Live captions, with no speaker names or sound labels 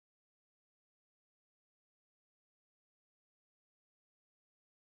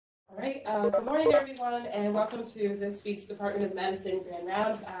All right, good morning, everyone, and welcome to this week's Department of Medicine Grand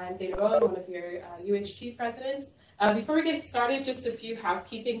Rounds. I'm Dana Bowen, one of your UH Chief Residents. Before we get started, just a few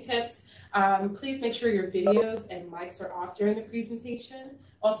housekeeping tips. Please make sure your videos and mics are off during the presentation.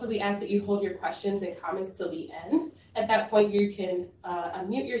 Also, we ask that you hold your questions and comments till the end. At that point, you can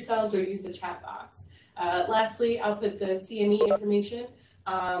unmute yourselves or use the chat box. Lastly, I'll put the CME information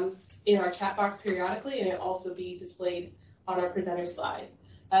in our chat box periodically, and it'll also be displayed on our presenter slide.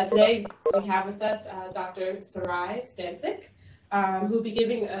 Today, we have with us Dr. Sarai Stancic, who will be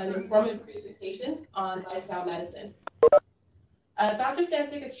giving an informative presentation on lifestyle medicine. Dr.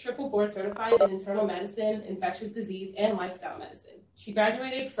 Stancic is triple board certified in internal medicine, infectious disease, and lifestyle medicine. She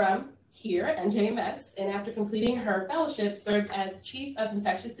graduated from here, NJMS, and after completing her fellowship, served as Chief of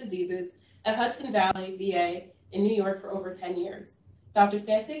Infectious Diseases at Hudson Valley VA in New York for over 10 years. Dr.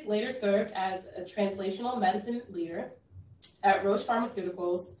 Stancic later served as a translational medicine leader at Roche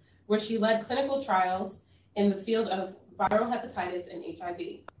Pharmaceuticals, where she led clinical trials in the field of viral hepatitis and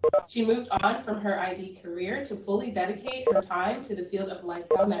HIV. She moved on from her ID career to fully dedicate her time to the field of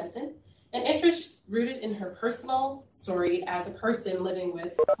lifestyle medicine, an interest rooted in her personal story as a person living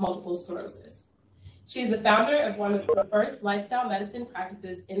with multiple sclerosis. She is the founder of one of the first lifestyle medicine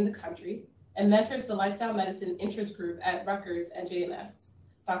practices in the country and mentors the Lifestyle Medicine Interest Group at Rutgers and JMS.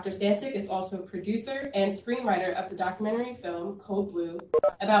 Dr. Stancic is also producer and screenwriter of the documentary film Code Blue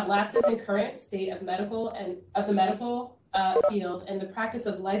about lapses in current state of the medical field and the practice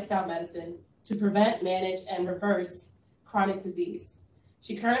of lifestyle medicine to prevent, manage, and reverse chronic disease.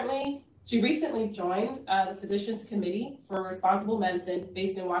 She recently joined the Physicians Committee for Responsible Medicine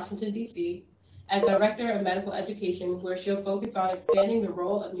based in Washington, D.C. as Director of Medical Education, where she'll focus on expanding the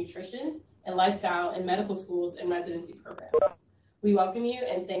role of nutrition and lifestyle in medical schools and residency programs. We welcome you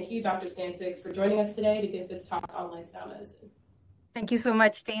and thank you, Dr. Stancic, for joining us today to give this talk on lifestyle medicine. Thank you so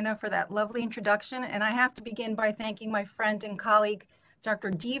much, Dana, for that lovely introduction. And I have to begin by thanking my friend and colleague,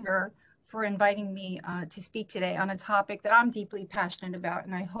 Dr. Deaver, for inviting me to speak today on a topic that I'm deeply passionate about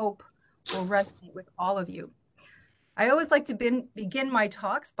and I hope will resonate with all of you. I always like to begin my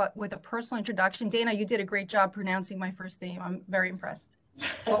talks, but with a personal introduction. Dana, you did a great job pronouncing my first name. I'm very impressed.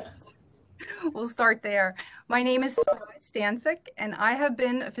 We'll start there. My name is Stancic, and I have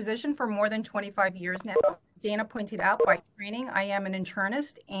been a physician for more than 25 years now. As Dana pointed out, by training, I am an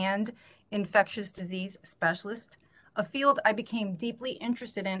internist and infectious disease specialist, a field I became deeply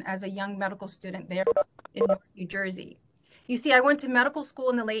interested in as a young medical student there in New Jersey. You see, I went to medical school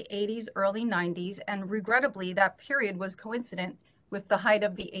in the late 80s, early 90s, and regrettably, that period was coincident with the height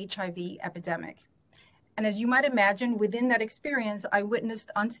of the HIV epidemic. And as you might imagine, within that experience, I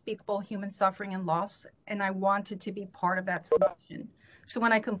witnessed unspeakable human suffering and loss, and I wanted to be part of that solution. So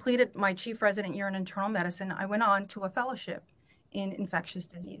when I completed my chief resident year in internal medicine, I went on to a fellowship in infectious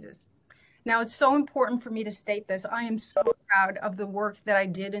diseases. Now, it's so important for me to state this. I am so proud of the work that I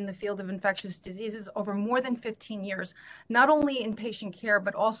did in the field of infectious diseases over more than 15 years, not only in patient care,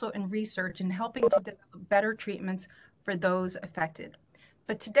 but also in research and helping to develop better treatments for those affected.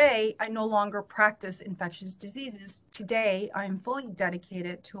 But today, I no longer practice infectious diseases. Today, I am fully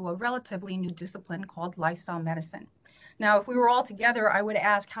dedicated to a relatively new discipline called lifestyle medicine. Now, if we were all together, I would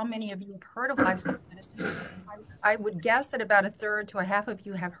ask how many of you have heard of lifestyle medicine. I would guess that about a third to a half of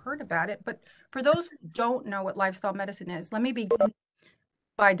you have heard about it. But for those who don't know what lifestyle medicine is, let me begin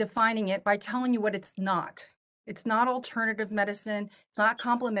by defining it by telling you what it's not. It's not alternative medicine. It's not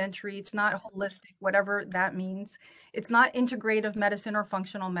complementary. It's not holistic, whatever that means. It's not integrative medicine or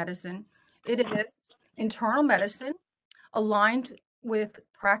functional medicine. It is internal medicine aligned with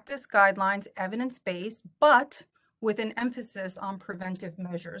practice guidelines, evidence-based, but with an emphasis on preventive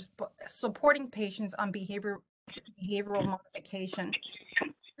measures, supporting patients on behavioral modification,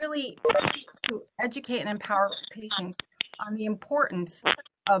 really to educate and empower patients on the importance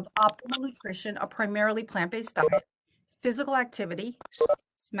of optimal nutrition, a primarily plant-based diet, physical activity,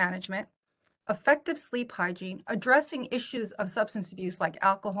 stress management, effective sleep hygiene, addressing issues of substance abuse like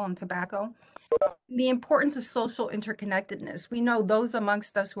alcohol and tobacco, the importance of social interconnectedness. We know those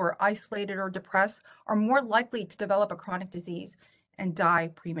amongst us who are isolated or depressed are more likely to develop a chronic disease and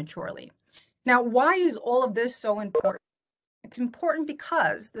die prematurely. Now, why is all of this so important? It's important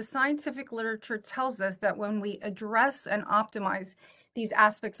because the scientific literature tells us that when we address and optimize these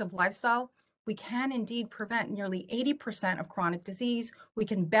aspects of lifestyle, we can indeed prevent nearly 80% of chronic disease. We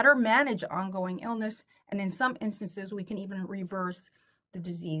can better manage ongoing illness, and in some instances, we can even reverse the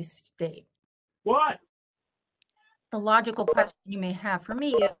disease state. What? The logical question you may have for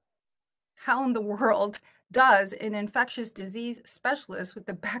me is, how in the world does an infectious disease specialist with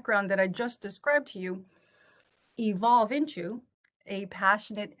the background that I just described to you evolve into a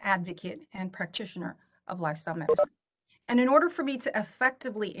passionate advocate and practitioner of lifestyle medicine. And in order for me to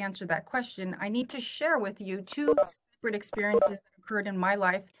effectively answer that question, I need to share with you two separate experiences that occurred in my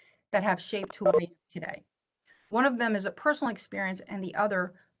life that have shaped who I am today. One of them is a personal experience and the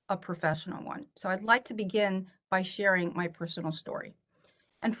other a professional one. So I'd like to begin by sharing my personal story.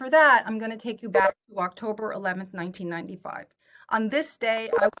 And for that, I'm going to take you back to October 11th, 1995. On this day,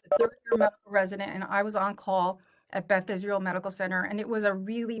 I was a third-year medical resident, and I was on call at Beth Israel Medical Center, and it was a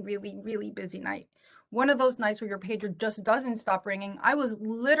really, really, really busy night. One of those nights where your pager just doesn't stop ringing. I was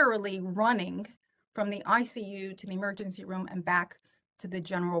literally running from the ICU to the emergency room and back to the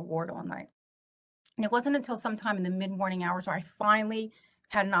general ward all night. And it wasn't until sometime in the mid-morning hours where I finally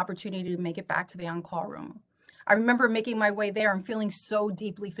had an opportunity to make it back to the on-call room. I remember making my way there and feeling so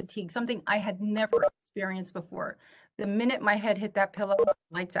deeply fatigued, something I had never experienced before. The minute my head hit that pillow,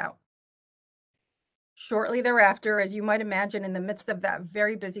 lights out. Shortly thereafter, as you might imagine, in the midst of that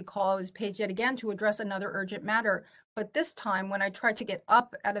very busy call, I was paged yet again to address another urgent matter. But this time, when I tried to get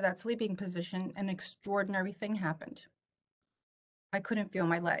up out of that sleeping position, an extraordinary thing happened. I couldn't feel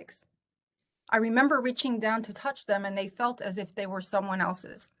my legs. I remember reaching down to touch them, and they felt as if they were someone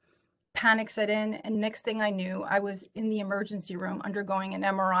else's. Panic set in, and next thing I knew, I was in the emergency room undergoing an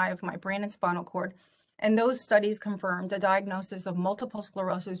MRI of my brain and spinal cord, and those studies confirmed a diagnosis of multiple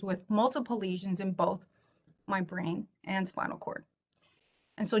sclerosis with multiple lesions in both my brain and spinal cord.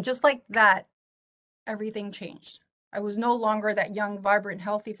 And so just like that, everything changed. I was no longer that young, vibrant,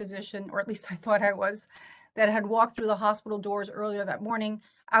 healthy physician, or at least I thought I was, that had walked through the hospital doors earlier that morning.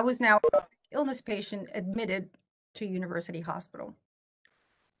 I was now an illness patient admitted to University Hospital.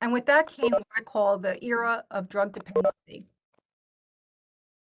 And with that came what I call the era of drug dependency.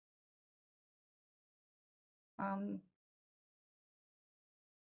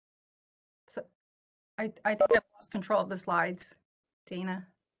 So I think I've lost control of the slides, Dana.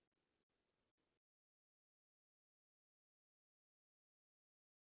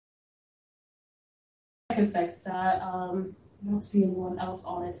 I can fix that. I don't see anyone else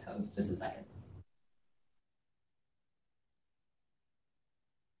on as host. Just a second.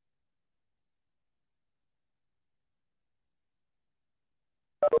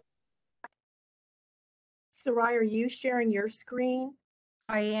 Sarai, are you sharing your screen?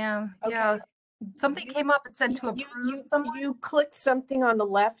 I am, Okay. yeah. Something came up and said to approve someone. You clicked something on the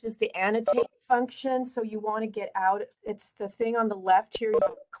left is the annotate function. So you want to get out. It's the thing on the left here. You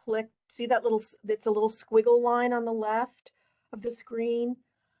click, see that little, it's a little squiggle line on the left of the screen.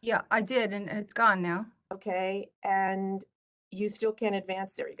 Yeah, I did, and it's gone now. Okay. And you still can't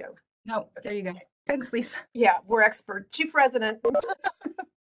advance. There you go. No, there you go. Thanks, Lisa. Yeah, we're expert. Chief Resident.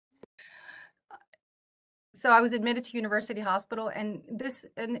 So I was admitted to University Hospital, and this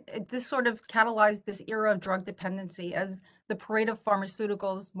sort of catalyzed this era of drug dependency as the parade of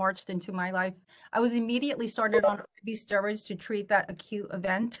pharmaceuticals marched into my life. I was immediately started on IV steroids to treat that acute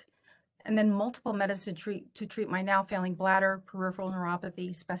event, and then multiple medicines to treat my now failing bladder, peripheral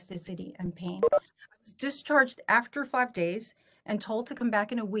neuropathy, spasticity, and pain. I was discharged after 5 days and told to come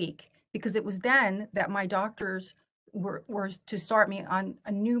back in a week because it was then that my doctors were to start me on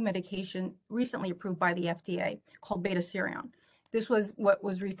a new medication recently approved by the FDA called beta-serion. This was what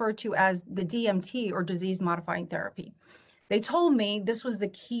was referred to as the DMT, or disease-modifying therapy. They told me this was the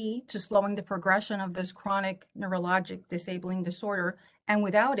key to slowing the progression of this chronic neurologic disabling disorder, and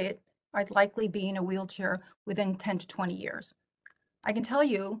without it, I'd likely be in a wheelchair within 10 to 20 years. I can tell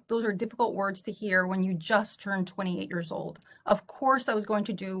you, those are difficult words to hear when you just turned 28 years old. Of course, I was going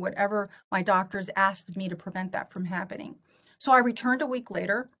to do whatever my doctors asked me to prevent that from happening. So I returned a week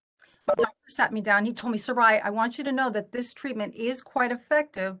later. My doctor sat me down. He told me, Sarai, I want you to know that this treatment is quite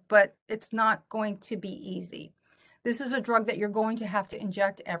effective, but it's not going to be easy. This is a drug that you're going to have to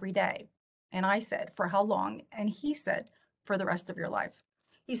inject every day. And I said, for how long? And he said, for the rest of your life.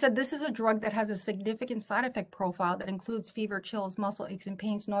 He said, this is a drug that has a significant side effect profile that includes fever, chills, muscle aches and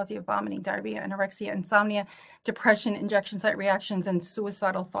pains, nausea, vomiting, diarrhea, anorexia, insomnia, depression, injection site reactions, and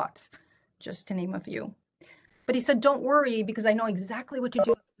suicidal thoughts, just to name a few. But he said, don't worry, because I know exactly what to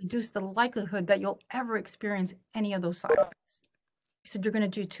do to reduce the likelihood that you'll ever experience any of those side effects. He said, you're going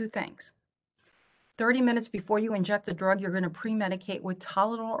to do two things. 30 minutes before you inject the drug, you're going to pre-medicate with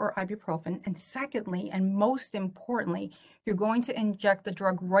Tylenol or ibuprofen. And secondly, and most importantly, you're going to inject the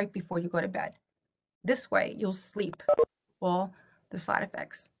drug right before you go to bed. This way, you'll sleep all the side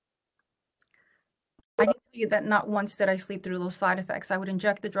effects. I can tell you that not once did I sleep through those side effects. I would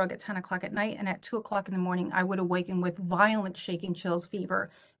inject the drug at 10 o'clock at night, and at 2 o'clock in the morning, I would awaken with violent shaking, chills,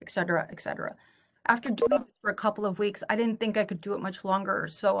 fever, etc., etc. After doing this for a couple of weeks, I didn't think I could do it much longer,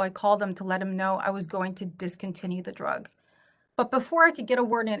 so I called them to let them know I was going to discontinue the drug. But before I could get a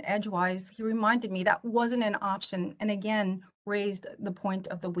word in edgewise, he reminded me that wasn't an option and again raised the point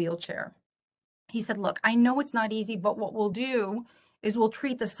of the wheelchair. He said, look, I know it's not easy, but what we'll do is we'll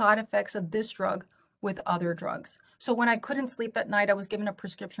treat the side effects of this drug with other drugs. So when I couldn't sleep at night, I was given a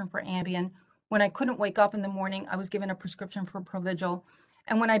prescription for Ambien. When I couldn't wake up in the morning, I was given a prescription for Provigil.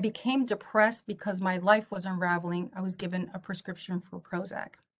 And when I became depressed because my life was unraveling, I was given a prescription for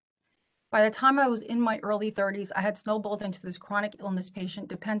Prozac. By the time I was in my early 30s, I had snowballed into this chronic illness patient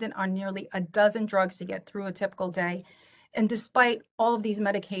dependent on nearly a dozen drugs to get through a typical day. And despite all of these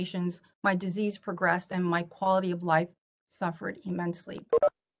medications, my disease progressed and my quality of life suffered immensely.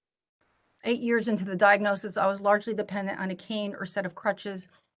 8 years into the diagnosis, I was largely dependent on a cane or set of crutches.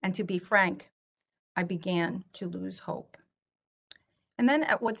 And to be frank, I began to lose hope. And then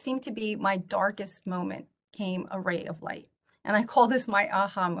at what seemed to be my darkest moment came a ray of light. And I call this my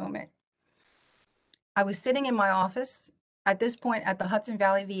aha moment. I was sitting in my office at this point at the Hudson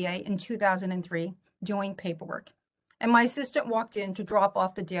Valley VA in 2003 doing paperwork. And my assistant walked in to drop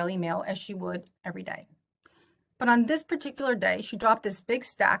off the Daily Mail as she would every day. But on this particular day, she dropped this big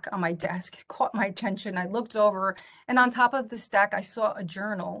stack on my desk. It caught my attention. I looked over, and on top of the stack, I saw a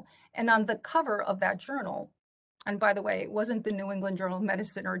journal. And on the cover of that journal, and by the way, it wasn't the New England Journal of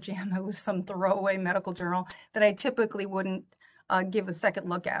Medicine or JAMA, it was some throwaway medical journal that I typically wouldn't give a second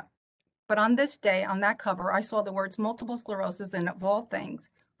look at. But on this day, on that cover, I saw the words multiple sclerosis and, of all things,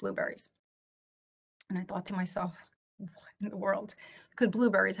 blueberries. And I thought to myself, what in the world could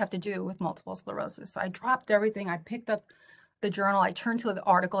blueberries have to do with multiple sclerosis? So I dropped everything. I picked up the journal. I turned to the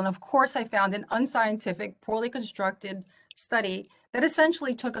article. And of course, I found an unscientific, poorly constructed study that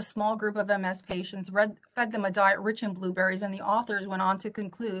essentially took a small group of MS patients, fed them a diet rich in blueberries. And the authors went on to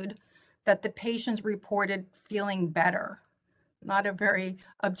conclude that the patients reported feeling better. Not a very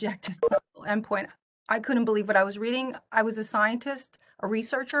objective endpoint. I couldn't believe what I was reading. I was a scientist, a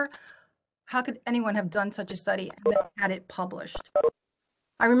researcher. How could anyone have done such a study and then had it published?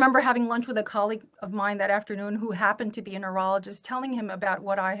 I remember having lunch with a colleague of mine that afternoon who happened to be a neurologist, telling him about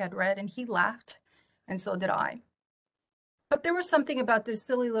what I had read, and he laughed, and so did I. But there was something about this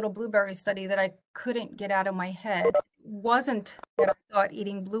silly little blueberry study that I couldn't get out of my head. It wasn't that I thought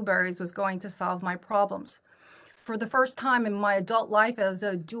eating blueberries was going to solve my problems. For the first time in my adult life as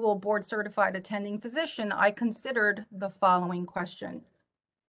a dual board certified attending physician, I considered the following question.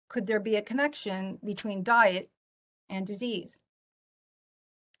 Could there be a connection between diet and disease?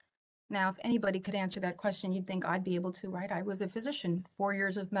 Now, if anybody could answer that question, you'd think I'd be able to, right? I was a physician, 4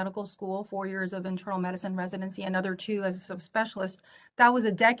 years of medical school, 4 years of internal medicine residency, another 2 as a subspecialist. That was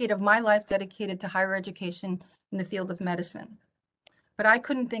a decade of my life dedicated to higher education in the field of medicine. But I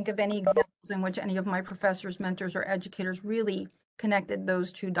couldn't think of any examples in which any of my professors, mentors, or educators really connected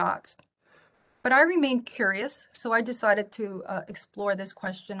those 2 dots. But I remained curious, so I decided to explore this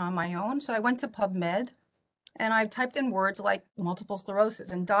question on my own. So I went to PubMed, and I typed in words like multiple sclerosis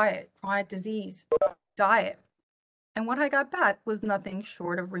and diet, chronic disease, diet. And what I got back was nothing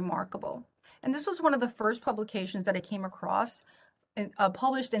short of remarkable. And this was one of the first publications that I came across,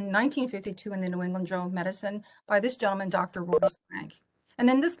 published in 1952 in the New England Journal of Medicine by this gentleman, Dr. Roy Swank. And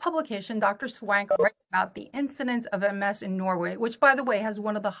in this publication, Dr. Swank writes about the incidence of MS in Norway, which, by the way, has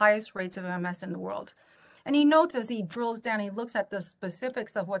one of the highest rates of MS in the world. And he notes as he drills down, he looks at the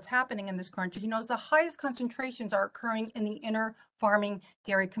specifics of what's happening in this country. He knows the highest concentrations are occurring in the inner farming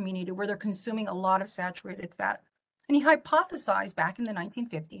dairy community where they're consuming a lot of saturated fat. And he hypothesized back in the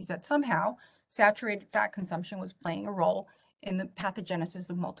 1950s that somehow saturated fat consumption was playing a role in the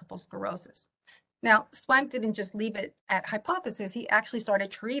pathogenesis of multiple sclerosis. Now, Swank didn't just leave it at hypothesis. He actually started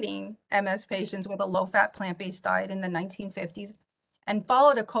treating MS patients with a low-fat plant-based diet in the 1950s and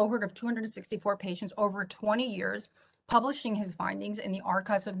followed a cohort of 264 patients over 20 years, publishing his findings in the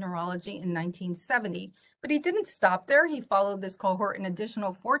Archives of Neurology in 1970. But he didn't stop there. He followed this cohort an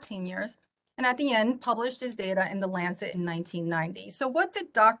additional 14 years, and at the end, published his data in The Lancet in 1990. So what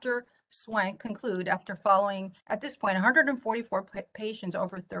did Dr. Swank conclude after following, at this point, 144 patients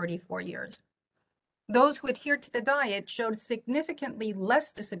over 34 years? Those who adhered to the diet showed significantly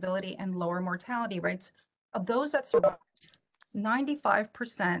less disability and lower mortality rates. Of those that survived,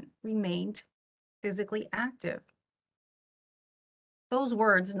 95% remained physically active. Those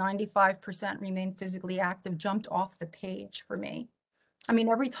words, 95% remain physically active, jumped off the page for me. I mean,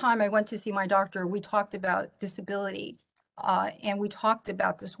 every time I went to see my doctor, we talked about disability and we talked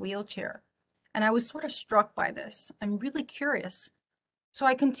about this wheelchair. And I was sort of struck by this. I'm really curious. So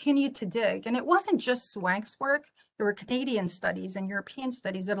I continued to dig, and it wasn't just Swank's work. There were Canadian studies and European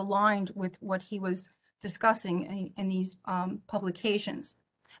studies that aligned with what he was discussing in these publications.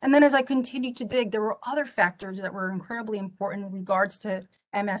 And then as I continued to dig, there were other factors that were incredibly important in regards to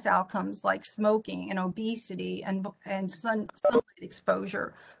MS outcomes, like smoking and obesity and sunlight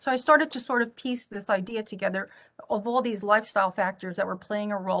exposure. So I started to sort of piece this idea together of all these lifestyle factors that were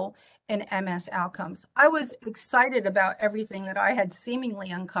playing a role in MS outcomes. I was excited about everything that I had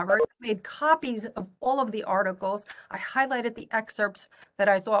seemingly uncovered, made copies of all of the articles. I highlighted the excerpts that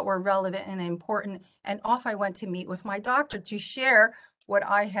I thought were relevant and important, and off I went to meet with my doctor to share what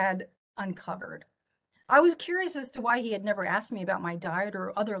I had uncovered. I was curious as to why he had never asked me about my diet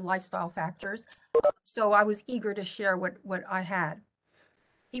or other lifestyle factors, so I was eager to share what I had.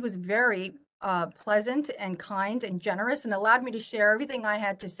 He was very pleasant and kind and generous and allowed me to share everything I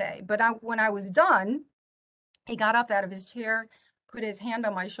had to say. But when I was done, he got up out of his chair, put his hand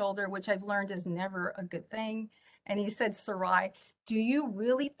on my shoulder, which I've learned is never a good thing. And he said, Sarai, do you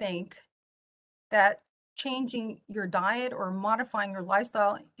really think that changing your diet or modifying your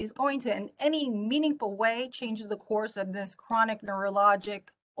lifestyle is going to in any meaningful way change the course of this chronic neurologic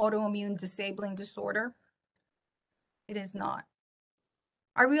autoimmune disabling disorder? It is not.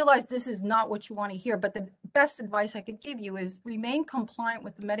 I realize this is not what you want to hear, but the best advice I could give you is remain compliant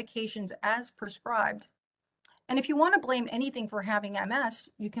with the medications as prescribed. And if you want to blame anything for having MS,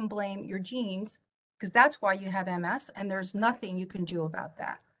 you can blame your genes, because that's why you have MS, and there's nothing you can do about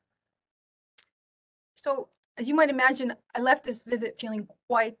that. So, as you might imagine, I left this visit feeling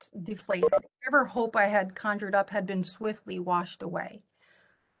quite deflated. Whatever hope I had conjured up had been swiftly washed away.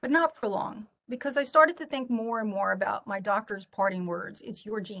 But not for long, because I started to think more and more about my doctor's parting words, it's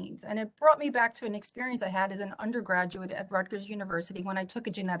your genes. And it brought me back to an experience I had as an undergraduate at Rutgers University when I took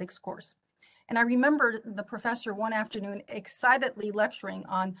a genetics course. And I remember the professor one afternoon excitedly lecturing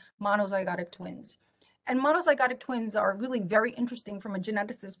on monozygotic twins. And monozygotic twins are really very interesting from a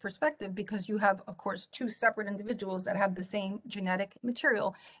geneticist's perspective because you have, of course, two separate individuals that have the same genetic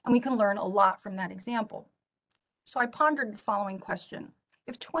material, and we can learn a lot from that example. So I pondered the following question.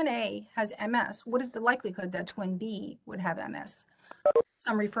 If twin A has MS, what is the likelihood that twin B would have MS?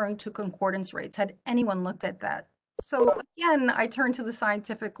 So I'm referring to concordance rates. Had anyone looked at that? So again, I turned to the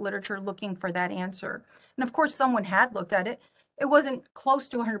scientific literature looking for that answer. And of course, someone had looked at it. It wasn't close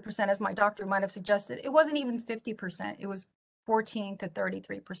to 100% as my doctor might have suggested. It wasn't even 50%. It was 14 to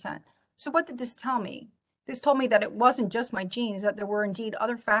 33%. So what did this tell me? This told me that it wasn't just my genes, that there were indeed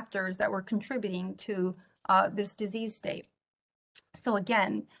other factors that were contributing to this disease state. So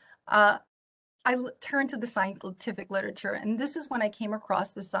again, I turned to the scientific literature, and this is when I came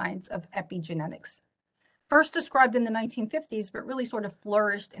across the science of epigenetics. First described in the 1950s, but really sort of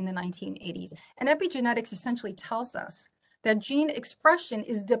flourished in the 1980s. And epigenetics essentially tells us that gene expression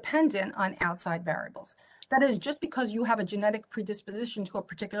is dependent on outside variables. That is, just because you have a genetic predisposition to a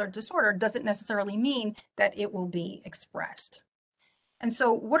particular disorder doesn't necessarily mean that it will be expressed. And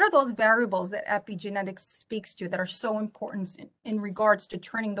so what are those variables that epigenetics speaks to that are so important in regards to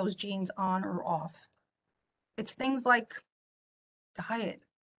turning those genes on or off? It's things like diet,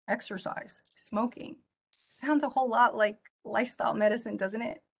 exercise, smoking. Sounds a whole lot like lifestyle medicine, doesn't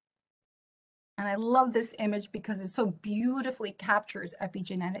it? And I love this image because it so beautifully captures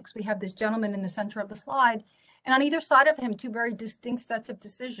epigenetics. We have this gentleman in the center of the slide, and on either side of him, two very distinct sets of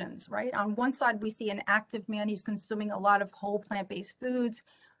decisions, right? On one side, we see an active man. He's consuming a lot of whole plant-based foods,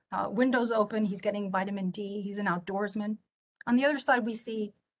 windows open, he's getting vitamin D, he's an outdoorsman. On the other side, we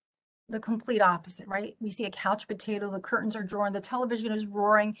see the complete opposite, right? We see a couch potato, the curtains are drawn, the television is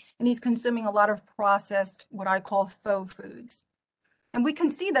roaring, and he's consuming a lot of processed, what I call faux foods. And we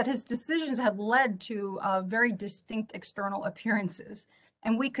can see that his decisions have led to very distinct external appearances.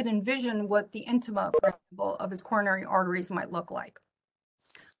 And we could envision what the intima, for example, of his coronary arteries might look like.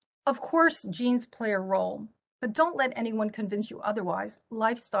 Of course, genes play a role, but don't let anyone convince you otherwise.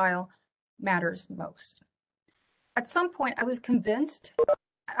 Lifestyle matters most. At some point, I was convinced,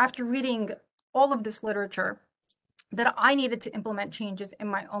 after reading all of this literature, that I needed to implement changes in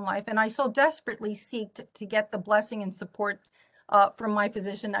my own life. And I so desperately sought to get the blessing and support from my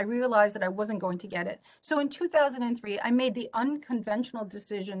physician. I realized that I wasn't going to get it. So in 2003, I made the unconventional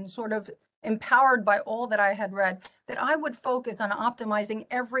decision, sort of empowered by all that I had read, that I would focus on optimizing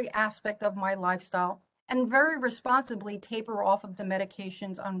every aspect of my lifestyle and very responsibly taper off of the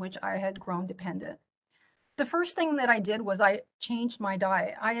medications on which I had grown dependent. The first thing that I did was I changed my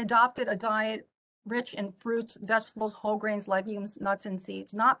diet. I adopted a diet rich in fruits, vegetables, whole grains, legumes, nuts, and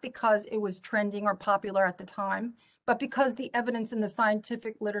seeds, not because it was trending or popular at the time, but because the evidence in the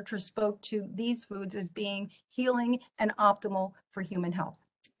scientific literature spoke to these foods as being healing and optimal for human health.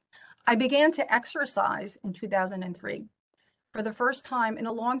 I began to exercise in 2003. For the first time in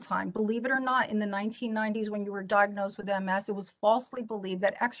a long time, believe it or not, in the 1990s, when you were diagnosed with MS, it was falsely believed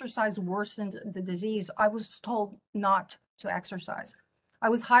that exercise worsened the disease. I was told not to exercise. I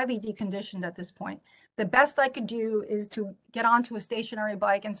was highly deconditioned at this point. The best I could do is to get onto a stationary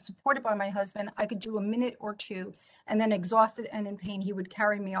bike, and supported by my husband, I could do a minute or two, and then exhausted and in pain, he would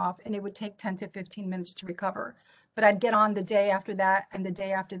carry me off, and it would take 10 to 15 minutes to recover. But I'd get on the day after that and the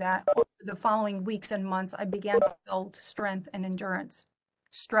day after that. Over the following weeks and months, I began to build strength and endurance.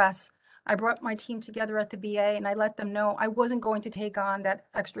 Stress. I brought my team together at the VA and I let them know I wasn't going to take on that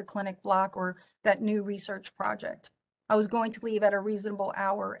extra clinic block or that new research project. I was going to leave at a reasonable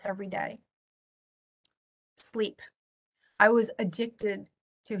hour every day. Sleep. I was addicted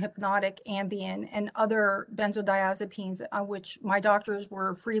to hypnotic, Ambien, and other benzodiazepines, which my doctors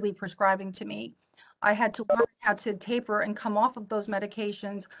were freely prescribing to me. I had to learn how to taper and come off of those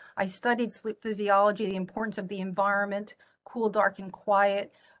medications. I studied sleep physiology, the importance of the environment, cool, dark, and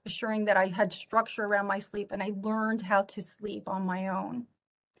quiet, assuring that I had structure around my sleep, and I learned how to sleep on my own.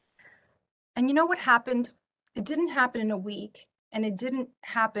 And you know what happened? It didn't happen in a week, and it didn't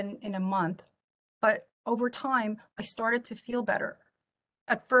happen in a month, but over time, I started to feel better.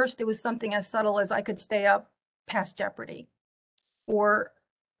 At first, it was something as subtle as I could stay up past Jeopardy. Or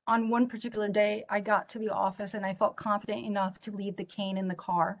on one particular day, I got to the office and I felt confident enough to leave the cane in the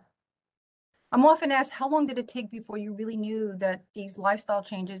car. I'm often asked, how long did it take before you really knew that these lifestyle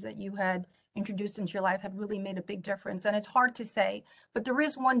changes that you had introduced into your life had really made a big difference? And it's hard to say, but there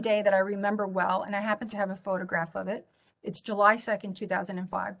is one day that I remember well, and I happen to have a photograph of it. It's July 2nd,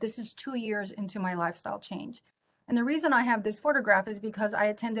 2005. This is 2 years into my lifestyle change. And the reason I have this photograph is because I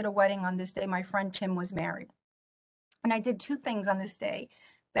attended a wedding on this day. My friend Tim was married. And I did two things on this day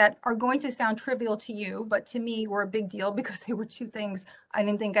that are going to sound trivial to you, but to me were a big deal because they were two things I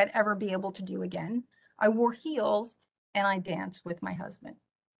didn't think I'd ever be able to do again. I wore heels and I danced with my husband.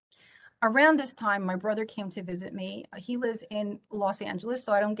 Around this time, my brother came to visit me. He lives in Los Angeles,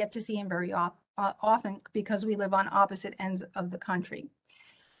 so I don't get to see him very often because we live on opposite ends of the country.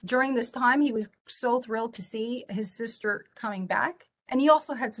 During this time, he was so thrilled to see his sister coming back. And he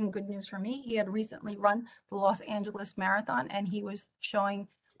also had some good news for me. He had recently run the Los Angeles Marathon, and he was showing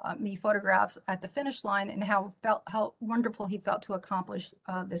me photographs at the finish line and how wonderful he felt to accomplish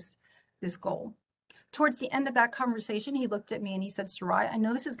this goal. Towards the end of that conversation, he looked at me and he said, "Sarai, I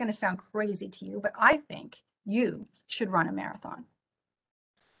know this is going to sound crazy to you, but I think you should run a marathon."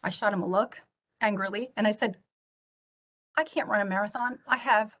 I shot him a look angrily and I said, "I can't run a marathon. I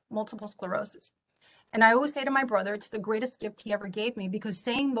have multiple sclerosis." And I always say to my brother, it's the greatest gift he ever gave me, because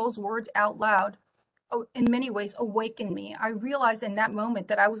saying those words out loud, in many ways, awakened me. I realized in that moment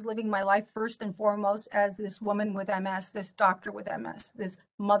that I was living my life first and foremost as this woman with MS, this doctor with MS, this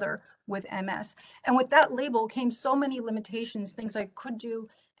mother with MS. And with that label came so many limitations, things I could do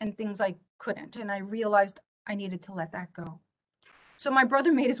and things I couldn't. And I realized I needed to let that go. So my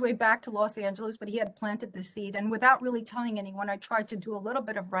brother made his way back to Los Angeles, but he had planted the seed. And without really telling anyone, I tried to do a little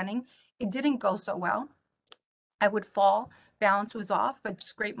bit of running. It didn't go so well. I would fall, balance was off, but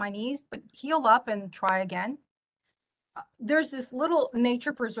scrape my knees, but heal up and try again. There's this little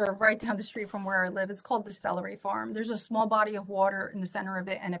nature preserve right down the street from where I live. It's called the Celery Farm. There's a small body of water in the center of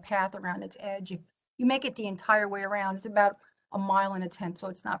it and a path around its edge. If you make it the entire way around, it's about 1.1 miles, so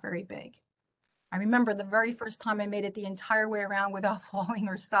it's not very big. I remember the very first time I made it the entire way around without falling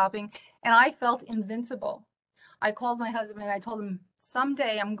or stopping, and I felt invincible. I called my husband and I told him,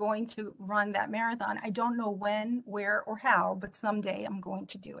 someday I'm going to run that marathon. I don't know when, where, or how, but someday I'm going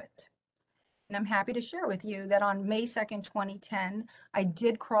to do it. And I'm happy to share with you that on May 2nd, 2010, I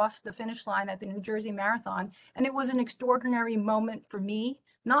did cross the finish line at the New Jersey Marathon. And it was an extraordinary moment for me,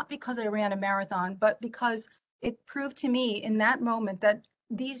 not because I ran a marathon, but because it proved to me in that moment that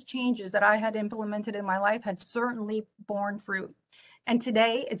these changes that I had implemented in my life had certainly borne fruit. And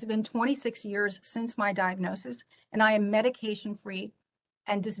today, it's been 26 years since my diagnosis, and I am medication-free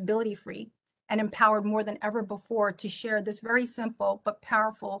and disability-free and empowered more than ever before to share this very simple but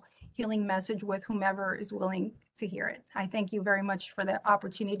powerful healing message with whomever is willing to hear it. I thank you very much for the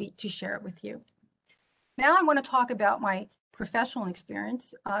opportunity to share it with you. Now I want to talk about my professional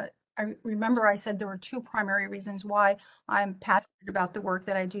experience. I remember I said there were two primary reasons why I'm passionate about the work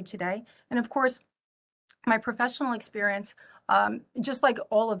that I do today. And of course, my professional experience, just like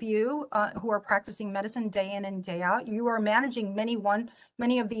all of you who are practicing medicine day in and day out, you are managing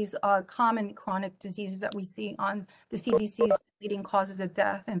many of these common chronic diseases that we see on the CDC's leading causes of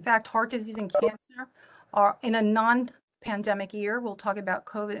death. In fact, heart disease and cancer are in a pandemic year. We'll talk about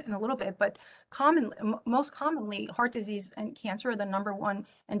COVID in a little bit, but most commonly, heart disease and cancer are the number 1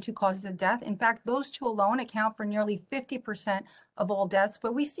 and 2 causes of death. In fact, those two alone account for nearly 50% of all deaths,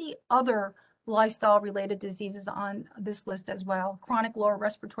 but we see other lifestyle-related diseases on this list as well. Chronic lower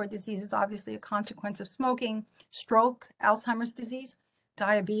respiratory disease is obviously a consequence of smoking, stroke, Alzheimer's disease,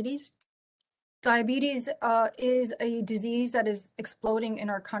 diabetes. Diabetes is a disease that is exploding in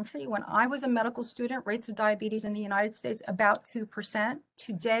our country. When I was a medical student, rates of diabetes in the United States, about 2%.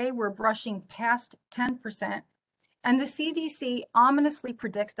 Today, we're brushing past 10%. And the CDC ominously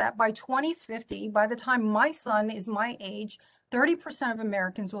predicts that by 2050, by the time my son is my age, 30% of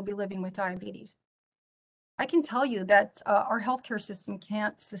Americans will be living with diabetes. I can tell you that our healthcare system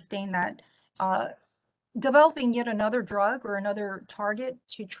can't sustain that. Developing yet another drug or another target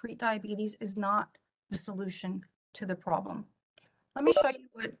to treat diabetes is not the solution to the problem. Let me show you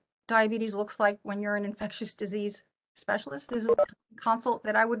what diabetes looks like when you're an infectious disease specialist. This is a consult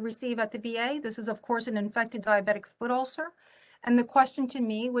that I would receive at the VA. This is, of course, an infected diabetic foot ulcer. And the question to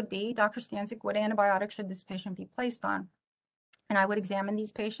me would be, Dr. Stancic, what antibiotic should this patient be placed on? And I would examine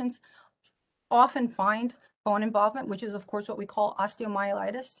these patients, often find bone involvement, which is, of course, what we call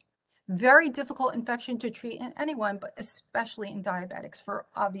osteomyelitis. Very difficult infection to treat in anyone, but especially in diabetics for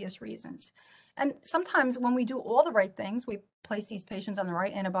obvious reasons. And sometimes when we do all the right things, we place these patients on the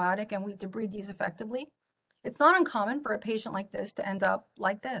right antibiotic and we debride these effectively. It's not uncommon for a patient like this to end up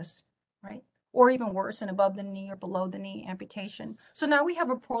like this, right? Or even worse, an above the knee or below the knee amputation. So now we have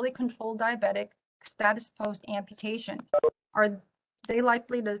a poorly controlled diabetic status post amputation. Are they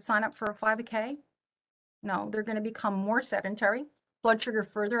likely to sign up for a 5K? No, they're going to become more sedentary, blood sugar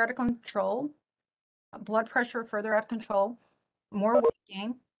further out of control, blood pressure further out of control, more weight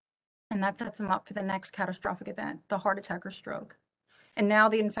gain, and that sets them up for the next catastrophic event, the heart attack or stroke. And now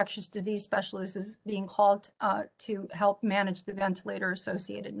the infectious disease specialist is being called to help manage the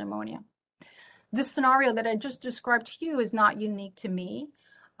ventilator-associated pneumonia. This scenario that I just described to you is not unique to me.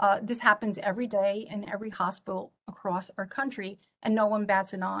 This happens every day in every hospital across our country, and no one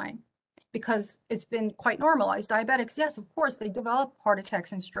bats an eye because it's been quite normalized. Diabetics, yes, of course, they develop heart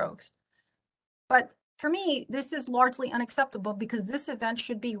attacks and strokes. But for me, this is largely unacceptable because this event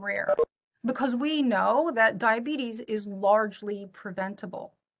should be rare, because we know that diabetes is largely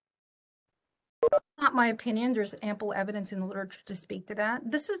preventable. Not my opinion. There's ample evidence in the literature to speak to that.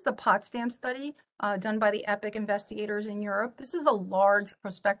 This is the Potsdam study done by the EPIC investigators in Europe. This is a large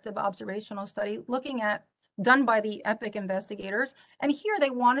prospective observational study done by the EPIC investigators. And here they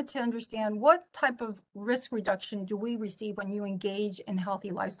wanted to understand what type of risk reduction do we receive when you engage in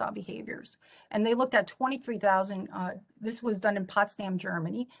healthy lifestyle behaviors. And they looked at 23,000, this was done in Potsdam,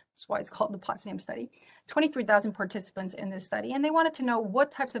 Germany. That's why it's called the Potsdam study. 23,000 participants in this study. And they wanted to know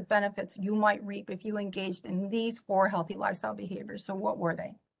what types of benefits you might reap if you engaged in these 4 healthy lifestyle behaviors. So what were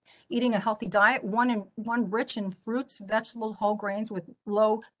they? Eating a healthy diet, one rich in fruits, vegetables, whole grains with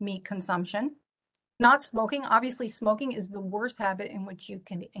low meat consumption. Not smoking. Obviously, smoking is the worst habit in which you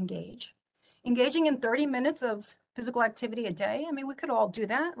can engage. Engaging in 30 minutes of physical activity a day. I mean, we could all do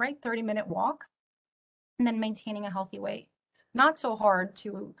that, right? 30-minute walk. And then maintaining a healthy weight. Not so hard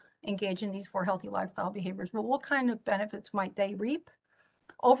to engage in these 4 healthy lifestyle behaviors. But what kind of benefits might they reap?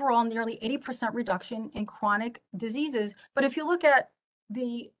 Overall, nearly 80% reduction in chronic diseases. But if you look at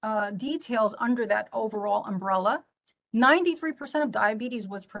the details under that overall umbrella, 93% of diabetes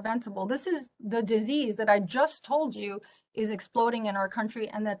was preventable. This is the disease that I just told you is exploding in our country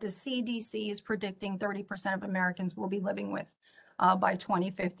and that the CDC is predicting 30% of Americans will be living with by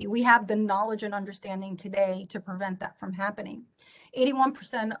 2050. We have the knowledge and understanding today to prevent that from happening.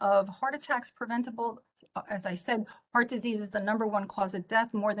 81% of heart attacks preventable. As I said, heart disease is the number 1 cause of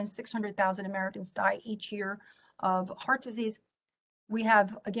death. More than 600,000 Americans die each year of heart disease. We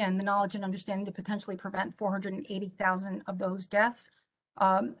have, again, the knowledge and understanding to potentially prevent 480,000 of those deaths,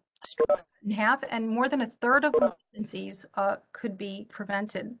 strokes in half, and more than a third of malignancies could be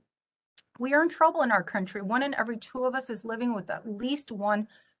prevented. We are in trouble in our country. 1 in every 2 of us is living with at least 1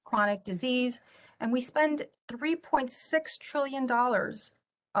 chronic disease, and we spend $3.6 trillion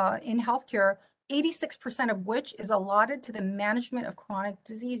in healthcare, 86% of which is allotted to the management of chronic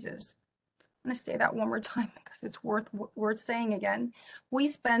diseases. I'm going to say that one more time because it's worth saying again. We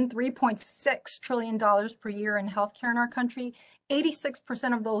spend $3.6 trillion per year in healthcare in our country.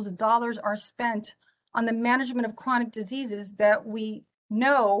 86% of those dollars are spent on the management of chronic diseases that we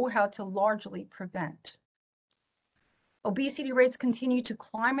know how to largely prevent. Obesity rates continue to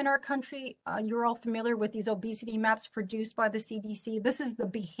climb in our country. You're all familiar with these obesity maps produced by the CDC. This is the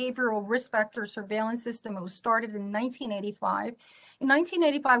behavioral risk factor surveillance system. It was started in 1985.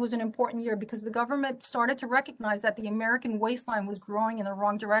 1985 was an important year because the government started to recognize that the American waistline was growing in the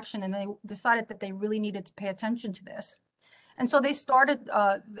wrong direction, and they decided that they really needed to pay attention to this. And so they started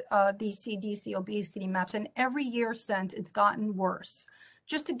these CDC obesity maps, and every year since, it's gotten worse.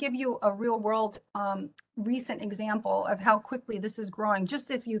 Just to give you a real world recent example of how quickly this is growing,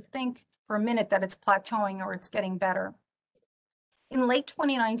 just if you think for a minute that it's plateauing or it's getting better. In late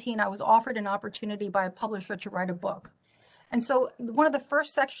 2019, I was offered an opportunity by a publisher to write a book. And so one of the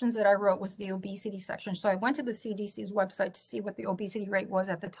first sections that I wrote was the obesity section. So I went to the CDC's website to see what the obesity rate was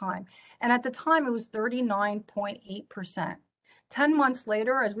at the time. And at the time, it was 39.8%. 10 months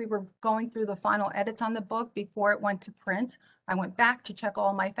later, as we were going through the final edits on the book before it went to print, I went back to check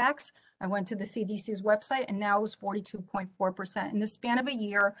all my facts. I went to the CDC's website, and now it was 42.4%. In the span of a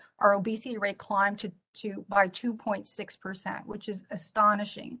year, our obesity rate climbed by 2.6%, which is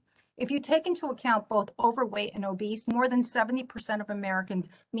astonishing. If you take into account both overweight and obese, more than 70% of Americans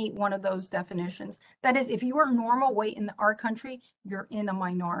meet one of those definitions. That is, if you are normal weight in our country, you're in a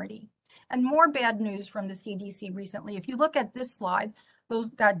minority. And more bad news from the CDC recently. If you look at this slide,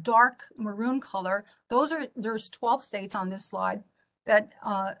 that dark maroon color, there's 12 states on this slide that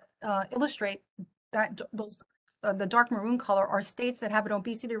illustrate that the dark maroon color are states that have an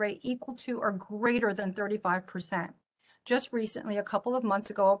obesity rate equal to or greater than 35%. Just recently, a couple of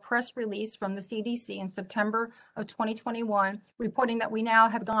months ago, a press release from the CDC in September of 2021 reporting that we now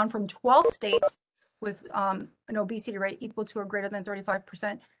have gone from 12 states with an obesity rate equal to or greater than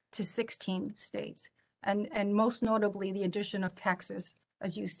 35% to 16 states, and most notably the addition of Texas,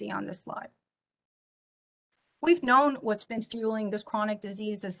 as you see on this slide. We've known what's been fueling this chronic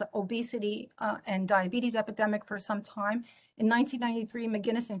disease, this obesity and diabetes epidemic for some time. In 1993,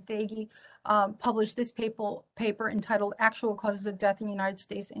 McGinnis and Faggy published this paper entitled Actual Causes of Death in the United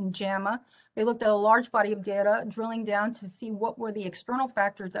States in JAMA. They looked at a large body of data, drilling down to see what were the external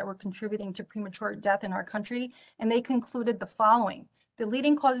factors that were contributing to premature death in our country, and they concluded the following. The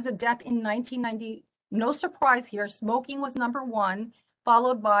leading causes of death in 1990, no surprise here, smoking was number one,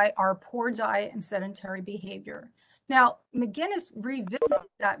 followed by our poor diet and sedentary behavior. Now, McGinnis revisited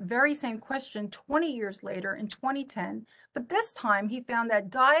that very same question 20 years later in 2010, but this time he found that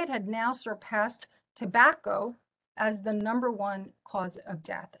diet had now surpassed tobacco as the number one cause of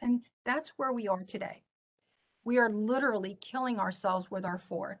death. And that's where we are today. We are literally killing ourselves with our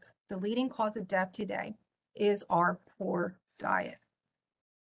fork. The leading cause of death today is our poor diet.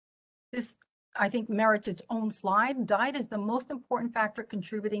 This, I think, merits its own slide. Diet is the most important factor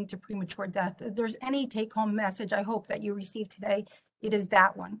contributing to premature death. If there's any take-home message I hope that you receive today, it is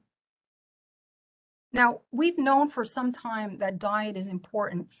that one. Now, we've known for some time that diet is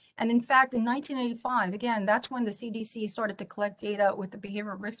important. And in fact, in 1985, again, that's when the CDC started to collect data with the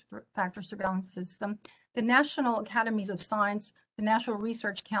Behavioral Risk Factor Surveillance System. The National Academies of Science, the National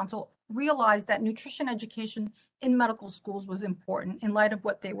Research Council realized that nutrition education in medical schools was important in light of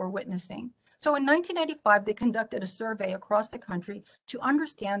what they were witnessing. So in 1985, they conducted a survey across the country to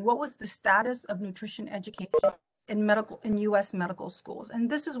understand what was the status of nutrition education in U.S. medical schools. And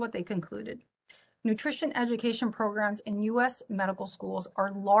this is what they concluded. Nutrition education programs in U.S. medical schools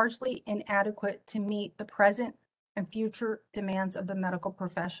are largely inadequate to meet the present and future demands of the medical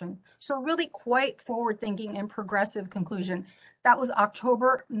profession. So really quite forward-thinking and progressive conclusion. That was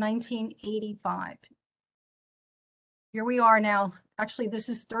October 1985. Here we are now. Actually, this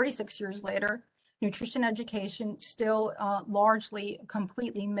is 36 years later. Nutrition education still largely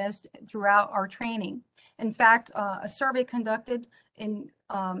completely missed throughout our training. In fact, a survey conducted in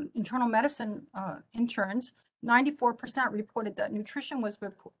internal medicine interns, 94% reported that nutrition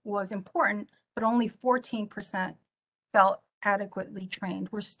was important, but only 14% felt adequately trained.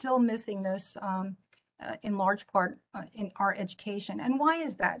 We're still missing this in large part in our education. And why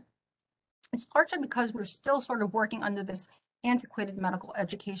is that? It's largely because we're still sort of working under this antiquated medical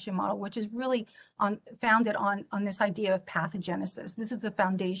education model, which is really founded on this idea of pathogenesis. This is the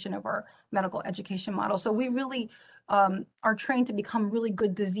foundation of our medical education model. So we really are trained to become really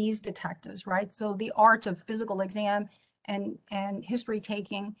good disease detectives, right? So the art of physical exam and history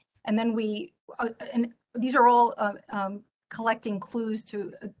taking, and then and these are all collecting clues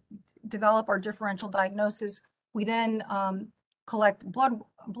to develop our differential diagnosis. We then collect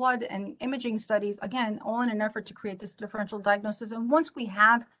blood and imaging studies, again, all in an effort to create this differential diagnosis. And once we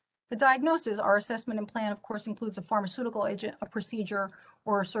have the diagnosis, our assessment and plan, of course, includes a pharmaceutical agent, a procedure,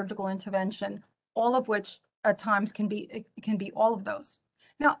 or a surgical intervention, all of which at times can be all of those.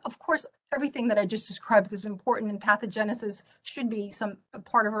 Now, of course, everything that I just described is important, and pathogenesis should be a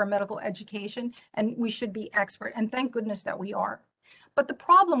part of our medical education, and we should be expert, and thank goodness that we are. But the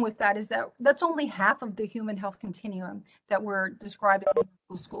problem with that is that that's only half of the human health continuum that we're describing in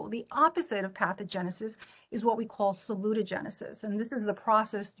medical school. The opposite of pathogenesis is what we call salutogenesis. And this is the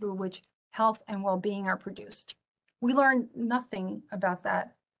process through which health and well-being are produced. We learn nothing about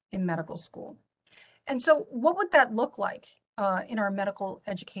that in medical school. And so what would that look like in our medical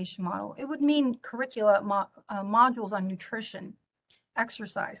education model? It would mean curricula modules on nutrition,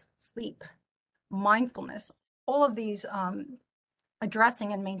 exercise, sleep, mindfulness, all of these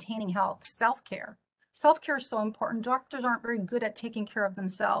addressing and maintaining health, self-care. Self-care is so important. Doctors aren't very good at taking care of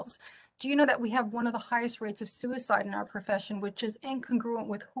themselves. Do you know that we have one of the highest rates of suicide in our profession, which is incongruent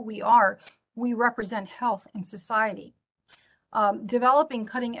with who we are? We represent health in society. Developing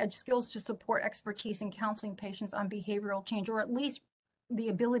cutting-edge skills to support expertise in counseling patients on behavioral change, or at least the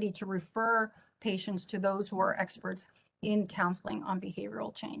ability to refer patients to those who are experts in counseling on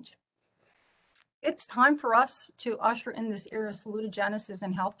behavioral change. It's time for us to usher in this era of salutogenesis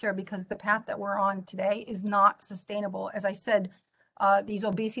in healthcare, because the path that we're on today is not sustainable. As I said, these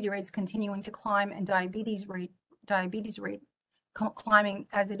obesity rates continuing to climb and diabetes rate climbing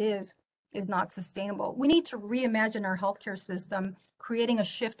as it is not sustainable. We need to reimagine our healthcare system, creating a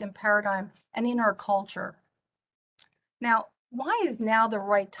shift in paradigm and in our culture. Now, why is now the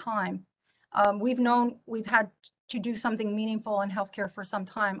right time? We've had to do something meaningful in healthcare for some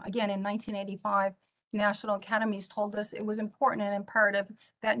time. Again, in 1985, national academies told us it was important and imperative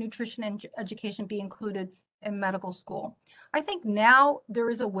that nutrition and education be included in medical school. I think now there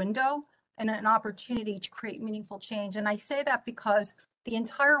is a window and an opportunity to create meaningful change. And I say that because the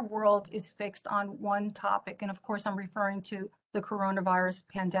entire world is fixed on one topic. And of course, I'm referring to the coronavirus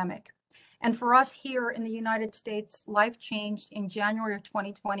pandemic. And for us here in the United States, life changed in January of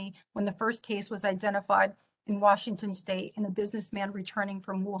 2020 when the first case was identified in Washington State in a businessman returning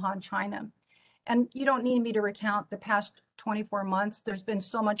from Wuhan, China. And you don't need me to recount the past 24 months. There's been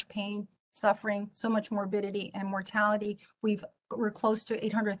so much pain, suffering, so much morbidity and mortality. We're close to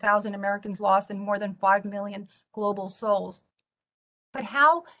 800,000 Americans lost and more than 5 million global souls. But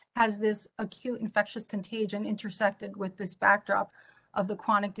how has this acute infectious contagion intersected with this backdrop of the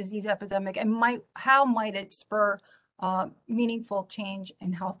chronic disease epidemic, and how might it spur meaningful change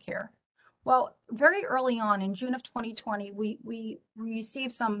in healthcare? Well, very early on in June of 2020, we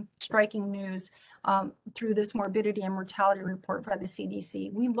received some striking news through this morbidity and mortality report by the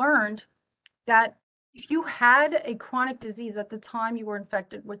CDC. We learned that if you had a chronic disease at the time you were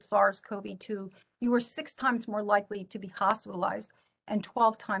infected with SARS-CoV-2, you were 6 times more likely to be hospitalized and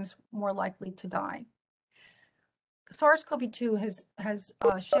 12 times more likely to die. SARS-CoV-2 has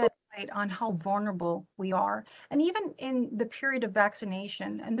shed light on how vulnerable we are. And even in the period of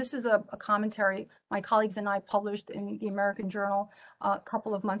vaccination, and this is a commentary my colleagues and I published in the American Journal a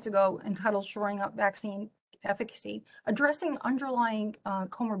couple of months ago entitled Shoring Up Vaccine Efficacy, addressing underlying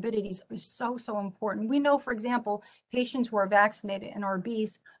comorbidities is so important. We know, for example, patients who are vaccinated and are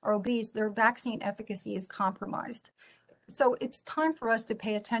obese, their vaccine efficacy is compromised. So it's time for us to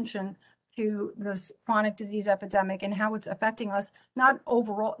pay attention to this chronic disease epidemic and how it's affecting us, not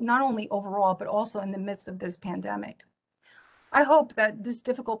only overall, but also in the midst of this pandemic. I hope that this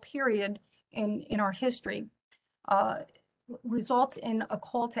difficult period in our history results in a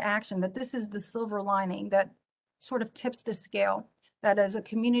call to action, that this is the silver lining that sort of tips the scale, that as a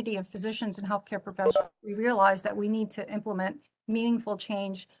community of physicians and healthcare professionals, we realize that we need to implement meaningful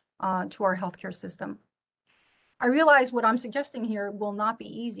change to our healthcare system. I realize what I'm suggesting here will not be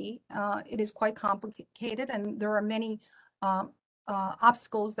easy. It is quite complicated, and there are many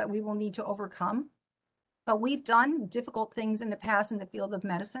obstacles that we will need to overcome. But we've done difficult things in the past in the field of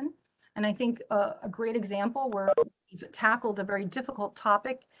medicine. And I think a great example where we've tackled a very difficult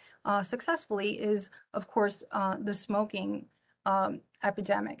topic successfully is, of course, the smoking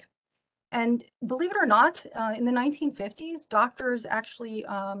epidemic. And believe it or not, in the 1950s, doctors actually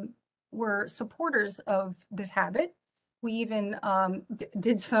were supporters of this habit. We even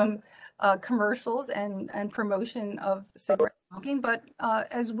did some commercials and promotion of cigarette smoking. But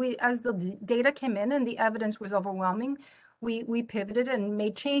as the data came in and the evidence was overwhelming, we pivoted and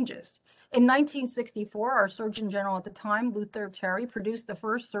made changes. In 1964, our Surgeon General at the time, Luther Terry, produced the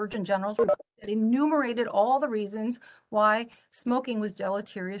first Surgeon General's report that enumerated all the reasons why smoking was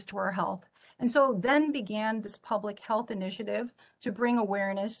deleterious to our health. And so then began this public health initiative to bring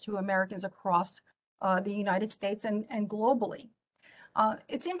awareness to Americans across the United States and globally.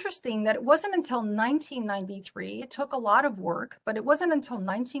 It's interesting that it wasn't until 1993, it took a lot of work, but it wasn't until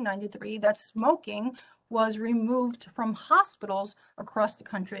 1993 that smoking was removed from hospitals across the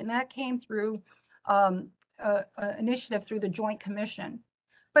country. And that came through an initiative through the Joint Commission.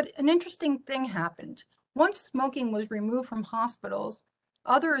 But an interesting thing happened. Once smoking was removed from hospitals,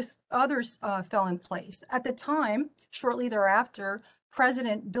 others fell in place. At the time, shortly thereafter,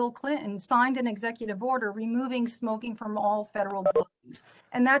 President Bill Clinton signed an executive order removing smoking from all federal buildings.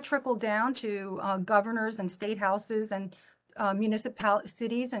 And that trickled down to governors and state houses and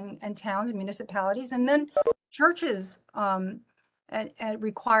cities and towns and municipalities. And then churches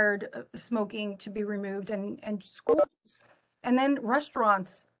required smoking to be removed, and schools, and then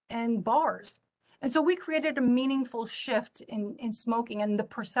restaurants and bars. And so we created a meaningful shift in smoking and the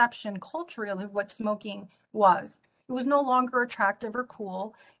perception culturally of what smoking was. It was no longer attractive or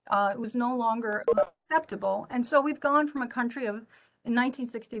cool. It was no longer acceptable. And so we've gone from a country of, in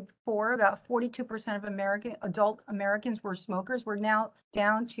 1964, about 42% of adult Americans were smokers. We're now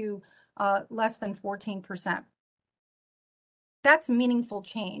down to less than 14%. That's meaningful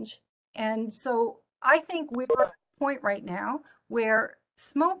change. And so I think we're at a point right now where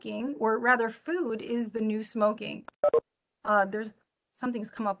smoking, or rather food, is the new smoking. There's something's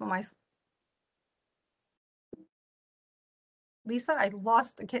come up on my Lisa, I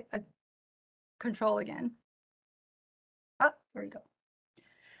lost the control again. Oh, there we go.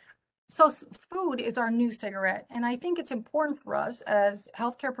 So food is our new cigarette, and I think it's important for us as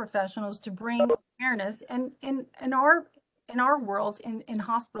healthcare professionals to bring awareness and in our worlds in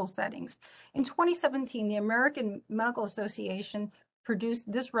hospital settings. In 2017, the American Medical Association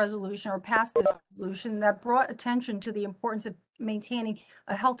produced this resolution, or passed this resolution, that brought attention to the importance of maintaining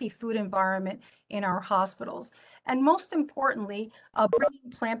a healthy food environment in our hospitals. And most importantly,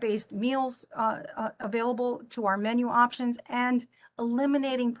 bringing plant-based meals available to our menu options and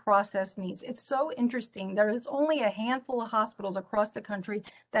eliminating processed meats. It's so interesting. There is only a handful of hospitals across the country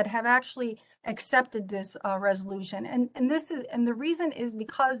that have actually accepted this resolution. And the reason is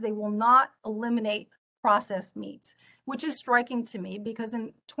because they will not eliminate processed meats, which is striking to me, because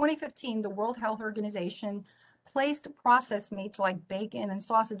in 2015, the World Health Organization placed processed meats like bacon and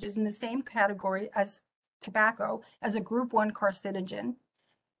sausages in the same category as tobacco, as a group 1 carcinogen.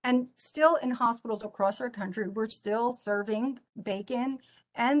 And still in hospitals across our country, we're still serving bacon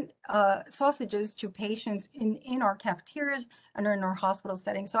and sausages to patients in our cafeterias and in our hospital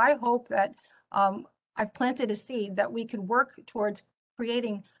settings. So I hope that I've planted a seed that we could work towards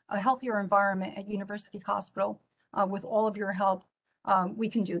creating a healthier environment at University Hospital. With all of your help, we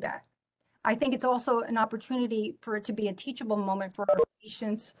can do that. I think it's also an opportunity for it to be a teachable moment for our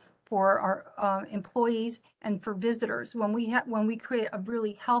patients, for our employees, and for visitors. When we create a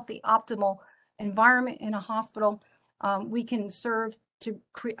really healthy, optimal environment in a hospital, we can serve to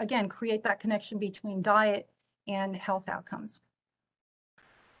create that connection between diet and health outcomes.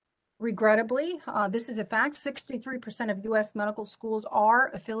 Regrettably, this is a fact, 63% of US medical schools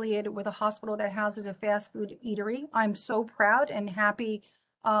are affiliated with a hospital that houses a fast food eatery. I'm so proud and happy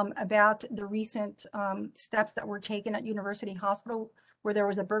about the recent steps that were taken at University Hospital, where there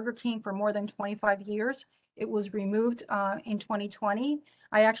was a Burger King for more than 25 years. It was removed in 2020.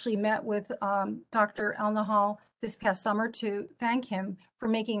 I actually met with Dr. Al-Nahal this past summer to thank him for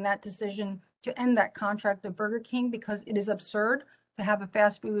making that decision to end that contract of Burger King, because it is absurd to have a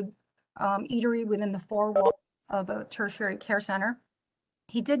fast food eatery within the 4 walls of a tertiary care center.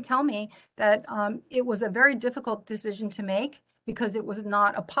 He did tell me that it was a very difficult decision to make, because it was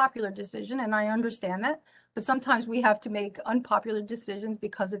not a popular decision, and I understand that, but sometimes we have to make unpopular decisions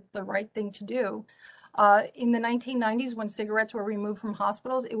because it's the right thing to do. In the 1990s, when cigarettes were removed from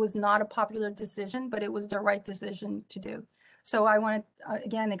hospitals, it was not a popular decision, but it was the right decision to do. So I want to,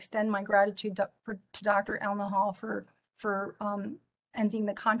 again, extend my gratitude to Dr. Al-Nahal for ending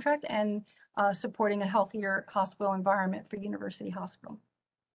the contract and supporting a healthier hospital environment for University Hospital.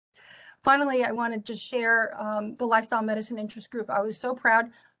 Finally, I wanted to share the Lifestyle Medicine Interest Group. I was so proud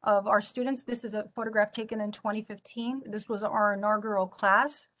of our students. This is a photograph taken in 2015. This was our inaugural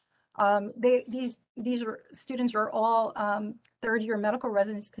class. These students are all third-year medical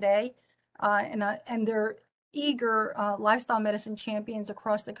residents today, and they're eager lifestyle medicine champions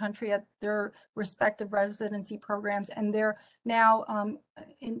across the country at their respective residency programs, and they're now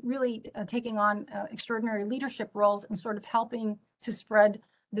really taking on extraordinary leadership roles and sort of helping to spread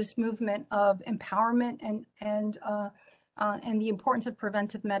this movement of empowerment and the importance of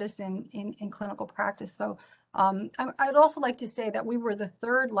preventive medicine in clinical practice. So I'd also like to say that we were the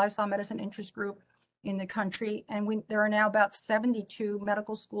 3rd lifestyle medicine interest group in the country, and there are now about 72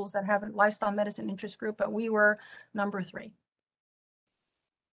 medical schools that have a lifestyle medicine interest group, but we were number 3.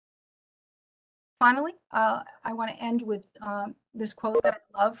 Finally, I want to end with this quote that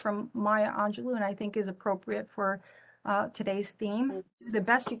I love from Maya Angelou, and I think is appropriate for today's theme. Do the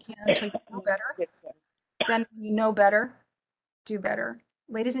best you can until you know better. Then you know better, do better.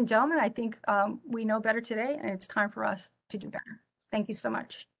 ladies and gentlemen, I think we know better today, and it's time for us to do better. Thank you so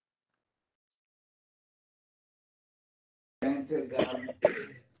much. Stancic,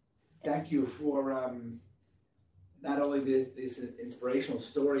 thank you for not only this inspirational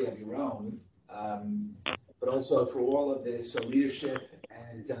story of your own, but also for all of this leadership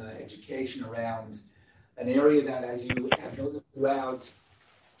and education around an area that, as you have noticed throughout,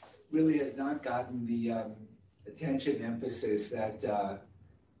 really has not gotten the attention and emphasis that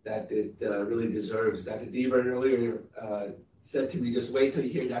it really deserves. Dr. Deaver earlier said to me, just wait till you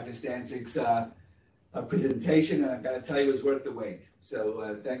hear Dr. Stancic's presentation, and I've got to tell you, it was worth the wait.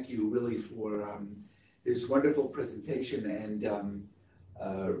 So thank you really for this wonderful presentation and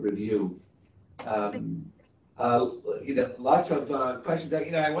review. Lots of questions.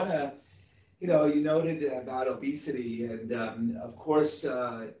 I want to, you noted about obesity, and of course,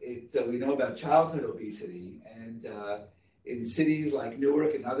 we know about childhood obesity, and in cities like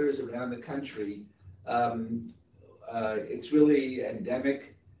Newark and others around the country, it's really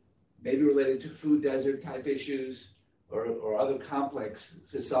endemic, maybe related to food desert type issues or other complex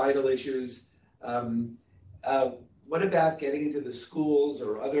societal issues. What about getting into the schools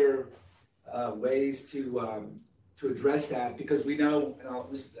or other ways to address that? Because we know,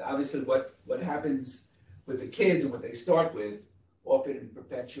 obviously, what happens with the kids and what they start with often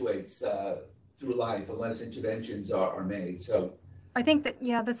perpetuates through life unless interventions are made. So I think that,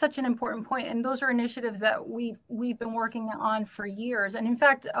 yeah, that's such an important point. And those are initiatives that we've been working on for years. And in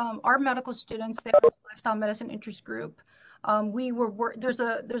fact, our medical students, they are the Lifestyle Medicine Interest Group. There's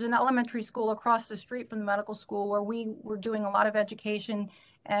an elementary school across the street from the medical school where we were doing a lot of education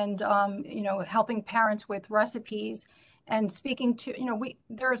and, helping parents with recipes and speaking to,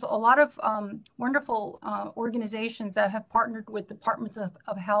 there's a lot of wonderful organizations that have partnered with departments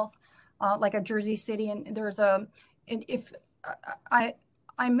of health, like a Jersey City. And there's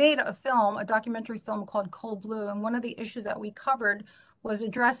I made a documentary film called Cold Blue, and one of the issues that we covered was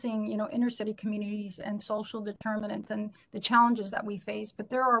addressing, inner city communities and social determinants and the challenges that we face. But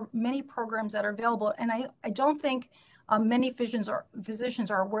there are many programs that are available, and I don't think many physicians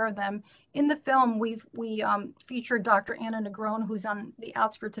are aware of them. In the film, we featured Dr. Anna Negron, who's on the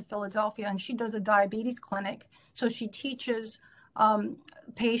outskirts of Philadelphia, and she does a diabetes clinic. So she teaches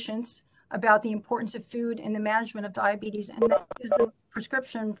patients about the importance of food and the management of diabetes, and that is the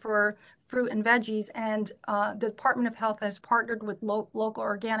prescription for fruit and veggies. And the Department of Health has partnered with local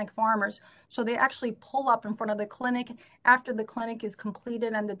organic farmers. So they actually pull up in front of the clinic after the clinic is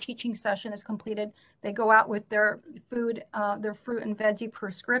completed and the teaching session is completed. They go out with their fruit and veggie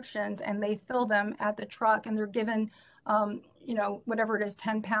prescriptions, and they fill them at the truck, and they're given, whatever it is,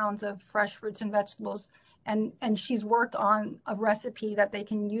 10 pounds of fresh fruits and vegetables. And she's worked on a recipe that they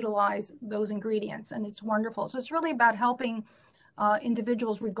can utilize those ingredients, and it's wonderful. So it's really about helping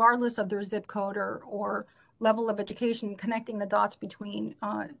individuals, regardless of their zip code or level of education. Connecting the dots between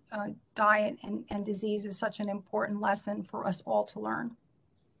diet and disease is such an important lesson for us all to learn.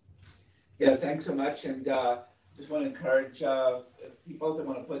 Yeah, thanks so much. And just want to encourage people that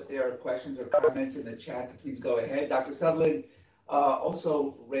want to put their questions or comments in the chat to please go ahead. Dr. Sutherland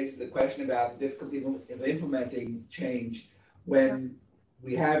also raises the question about the difficulty of implementing change when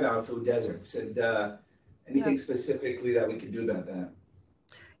we have our food deserts, and anything specifically that we can do about that.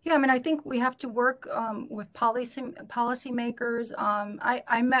 Yeah, I think we have to work with policymakers.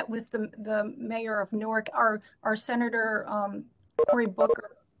 I met with the mayor of Newark. Our Senator Cory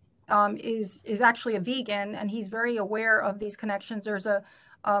Booker is actually a vegan, and he's very aware of these connections.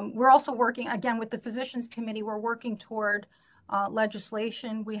 We're also working again with the Physicians Committee. We're working toward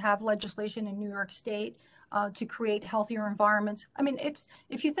legislation. We have legislation in New York State to create healthier environments.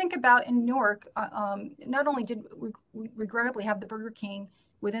 If you think about in Newark, not only did we regrettably have the Burger King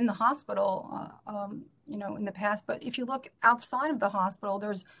within the hospital, in the past, but if you look outside of the hospital,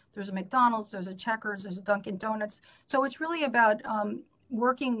 there's a McDonald's, there's a Checkers, there's a Dunkin' Donuts. So it's really about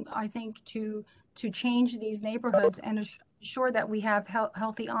working, I think, to change these neighborhoods and ensure that we have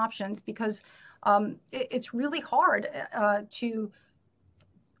healthy options, because it's really hard to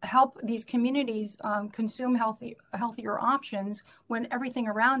help these communities consume healthier options when everything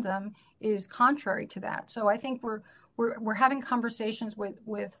around them is contrary to that. So I think we're having conversations with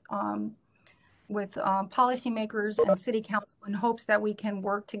policymakers and city council in hopes that we can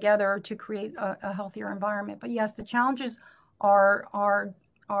work together to create a healthier environment. But yes, the challenges are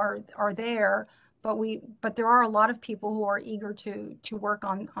there. But there are a lot of people who are eager to work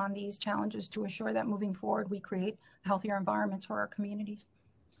on these challenges to assure that moving forward we create healthier environments for our communities.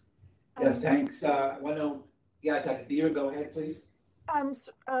 Yeah, thanks. Dr. Deere, go ahead, please.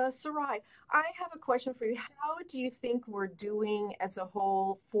 Sarai, I have a question for you. How do you think we're doing as a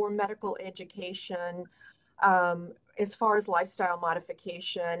whole for medical education, as far as lifestyle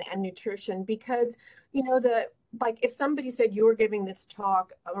modification and nutrition? Because, like if somebody said you were giving this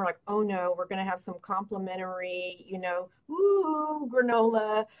talk, we're like, oh no, we're going to have some complimentary, ooh,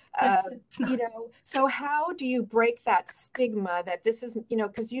 granola, so how do you break that stigma that this is,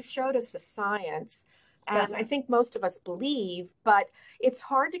 because you showed us the science. And I think most of us believe, but it's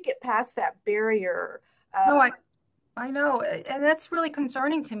hard to get past that barrier. No, I know, and that's really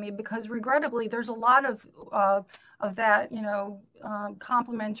concerning to me because regrettably, there's a lot of that,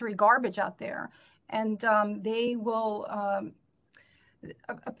 complimentary garbage out there, and they will,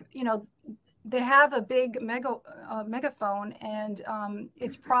 you know, they have a big megaphone, and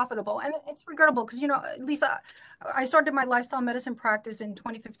it's profitable, and it's regrettable because Lisa, I started my lifestyle medicine practice in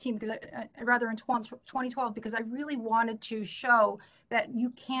 2015 because rather in 2012 because I really wanted to show that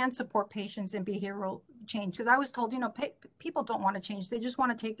you can support patients in behavioral change, because I was told people don't want to change, they just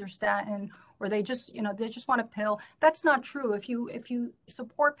want to take their statin, or they just want a pill. That's not true. If you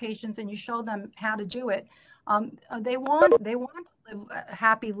support patients and you show them how to do it, they want to live a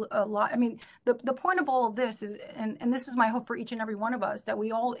happy life. I mean, the point of all of this is, and this is my hope for each and every one of us, that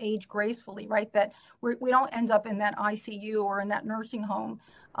we all age gracefully, right? That we don't end up in that ICU or in that nursing home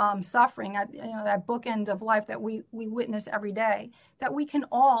suffering at that bookend of life that we witness every day. That we can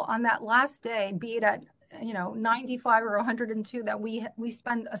all, on that last day, be it at 95 or 102, that we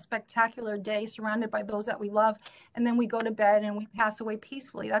spend a spectacular day surrounded by those that we love, and then we go to bed and we pass away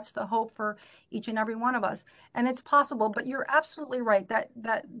peacefully. That's the hope for each and every one of us, and it's possible. But you're absolutely right that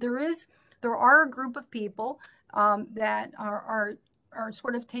there are a group of people that are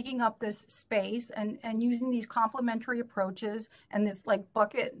sort of taking up this space and using these complementary approaches and this like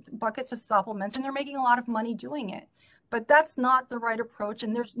buckets of supplements, and they're making a lot of money doing it. But that's not the right approach,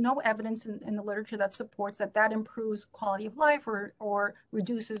 and there's no evidence in the literature that supports that improves quality of life or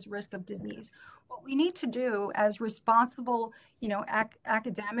reduces risk of disease. What we need to do as responsible,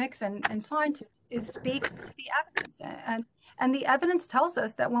 academics and scientists is speak to the evidence. And the evidence tells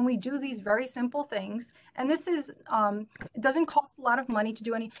us that when we do these very simple things, and this is, it doesn't cost a lot of money to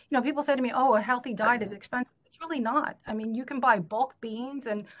do any, people say to me, oh, a healthy diet is expensive. It's really not. I mean, you can buy bulk beans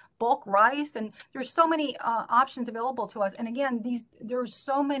and bulk rice, and there's so many options available to us. And again, there's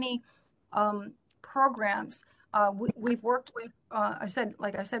so many programs. We've worked with,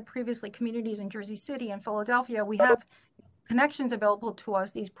 like I said previously, communities in Jersey City and Philadelphia. We have connections available to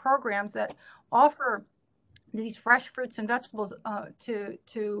us, these programs that offer these fresh fruits and vegetables to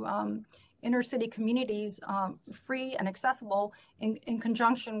inner city communities, free and accessible in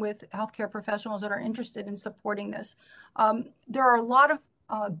conjunction with healthcare professionals that are interested in supporting this. There are a lot of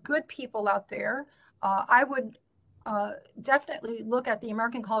good people out there. I would definitely look at the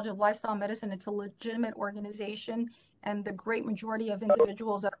American College of Lifestyle Medicine. It's a legitimate organization, and the great majority of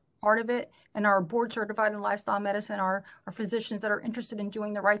individuals that are part of it and are board certified in lifestyle medicine are physicians that are interested in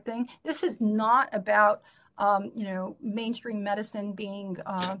doing the right thing. This is not about mainstream medicine being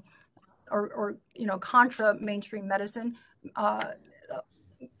or contra mainstream medicine.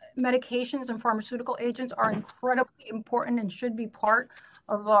 Medications and pharmaceutical agents are incredibly important and should be part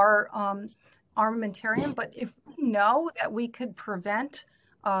of our armamentarium. But if we know that we could prevent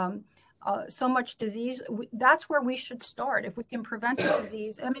so much disease, that's where we should start. If we can prevent the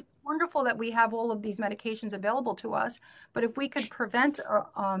disease, I mean, it's wonderful that we have all of these medications available to us, but if we could prevent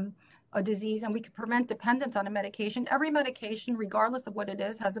a disease and we could prevent dependence on a medication, every medication, regardless of what it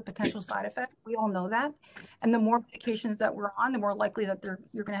is, has a potential side effect. We all know that. And the more medications that we're on, the more likely that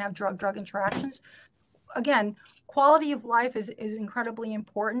you're going to have drug interactions. Again, quality of life is incredibly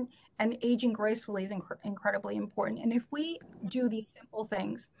important, and aging gracefully is incredibly important. And if we do these simple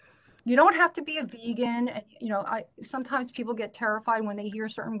things, you don't have to be a vegan. And, sometimes people get terrified when they hear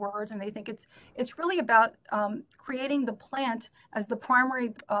certain words, and they think it's really about creating the plant as the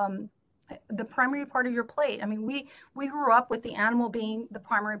primary part of your plate. I mean, we grew up with the animal being the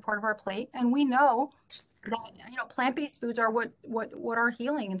primary part of our plate, and we know that plant-based foods are what are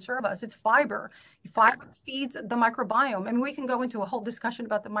healing and serve us. It's fiber. Fiber feeds the microbiome. I mean, we can go into a whole discussion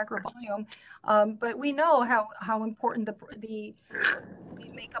about the microbiome, but we know how important the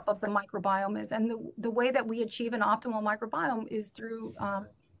makeup of the microbiome is, and the way that we achieve an optimal microbiome is through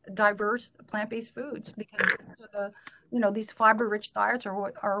diverse plant-based foods, because these fiber-rich diets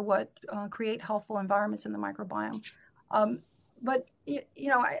are what create healthful environments in the microbiome. But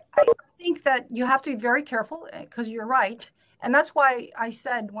I think that you have to be very careful, because you're right, and that's why I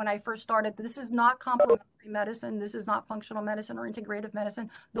said when I first started, this is not complementary medicine, this is not functional medicine or integrative medicine.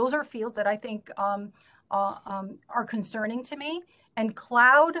 Those are fields that I think are concerning to me and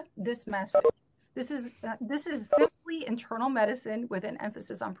cloud this message. This is simply internal medicine with an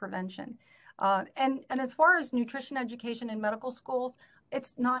emphasis on prevention. And as far as nutrition education in medical schools,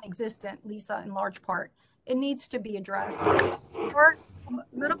 it's non-existent, Lisa, in large part. It needs to be addressed. Our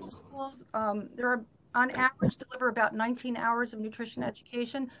medical schools, there are on average deliver about 19 hours of nutrition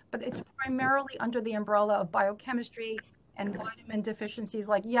education, but it's primarily under the umbrella of biochemistry and vitamin deficiencies.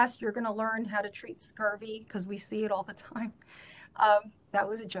 Like, yes, you're going to learn how to treat scurvy because we see it all the time. That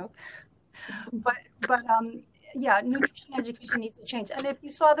was a joke. But yeah, nutrition education needs to change. And if you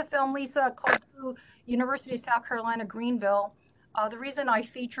saw the film, Lisa, called University of South Carolina, Greenville, the reason I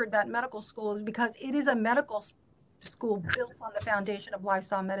featured that medical school is because it is a medical school built on the foundation of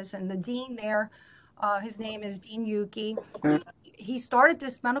lifestyle medicine. The dean there, his name is Dean Yuki. He started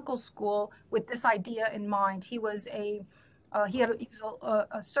this medical school with this idea in mind. He was a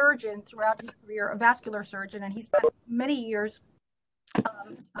surgeon throughout his career, a vascular surgeon, and he spent many years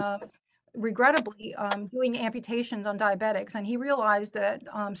regrettably doing amputations on diabetics. And he realized that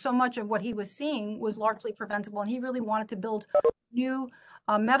so much of what he was seeing was largely preventable. And he really wanted to build new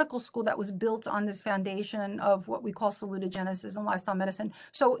medical school that was built on this foundation of what we call salutogenesis and lifestyle medicine.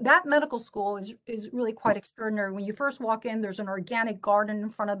 So that medical school is really quite extraordinary. When you first walk in, there's an organic garden in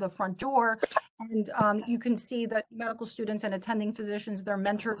front of the front door. And you can see that medical students and attending physicians, their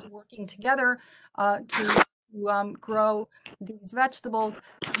mentors working together to grow these vegetables.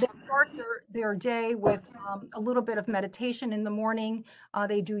 They start their day with a little bit of meditation in the morning.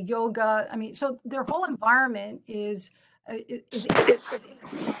 They do yoga. I mean, so their whole environment is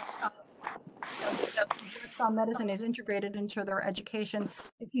lifestyle medicine is integrated into their education.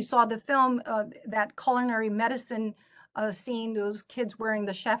 If you saw the film, that culinary medicine scene, those kids wearing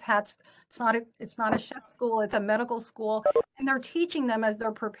the chef hats, it's not a chef school, it's a medical school, and they're teaching them as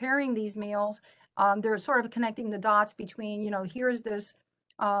they're preparing these meals. They're sort of connecting the dots between, here's this,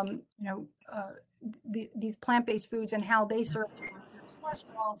 these plant-based foods and how they serve to reduce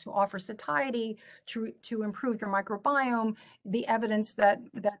cholesterol, to offer satiety, to improve your microbiome, the evidence that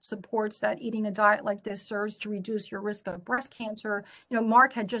supports that eating a diet like this serves to reduce your risk of breast cancer.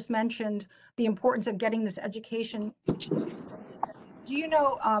 Mark had just mentioned the importance of getting this education to students. Do you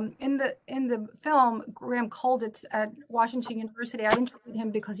know, in the film, Graham Kulditz at Washington University, I interviewed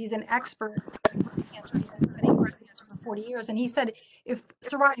him because he's an expert in breast cancer. He's been studying breast cancer for 40 years. And he said,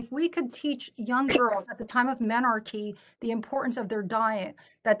 Sarai, if we could teach young girls at the time of menarche the importance of their diet,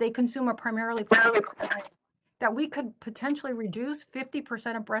 that they consume a primarily plant-based diet, that we could potentially reduce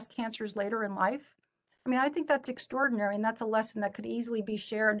 50% of breast cancers later in life. I mean, I think that's extraordinary, and that's a lesson that could easily be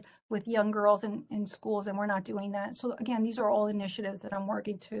shared with young girls in schools, and we're not doing that. So again, these are all initiatives that I'm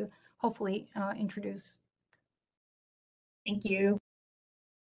working to hopefully introduce. Thank you.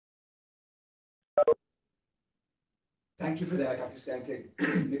 Thank you for that, Dr. Stancic.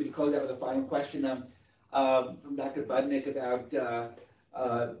 Maybe to close out with a final question from Dr. Budnick about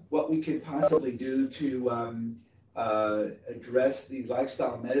what we could possibly do to address these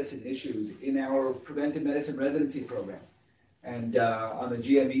lifestyle medicine issues in our preventive medicine residency program and on the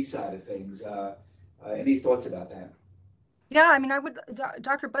GME side of things. Any thoughts about that? Yeah, I mean, I would,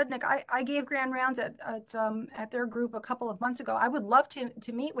 Dr. Budnick, I gave grand rounds at their group a couple of months ago. I would love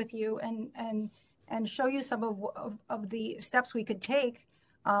to meet with you and show you some of the steps we could take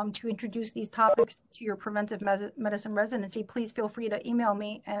to introduce these topics to your preventive medicine residency. Please feel free to email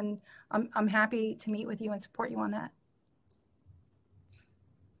me, and I'm happy to meet with you and support you on that.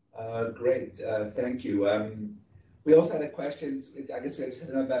 Great, thank you. We also had a question, I guess we have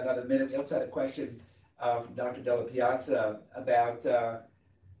about another minute. We also had a question from Dr. Della Piazza about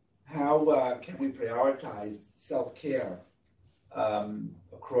how can we prioritize self-care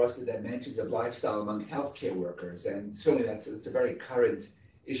across the dimensions of lifestyle among healthcare workers, and certainly it's a very current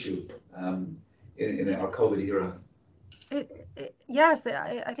issue in our COVID era. Yes,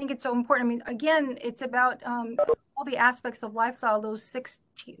 I think it's so important. I mean, again, it's about all the aspects of lifestyle, those six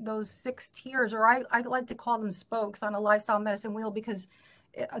tiers, or I like to call them spokes on a lifestyle medicine wheel, because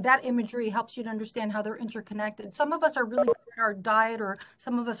that imagery helps you to understand how they're interconnected. Some of us are really good at our diet, or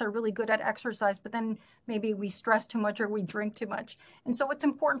some of us are really good at exercise, but then maybe we stress too much or we drink too much. And so it's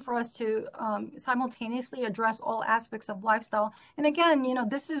important for us to simultaneously address all aspects of lifestyle. And again,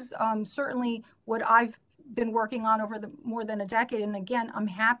 this is certainly what I've been working on over more than a decade. And again, I'm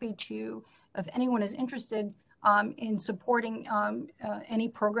happy to, if anyone is interested in supporting any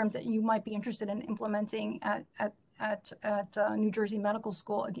programs that you might be interested in implementing at New Jersey Medical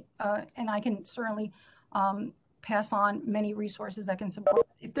School, and I can certainly pass on many resources that can support.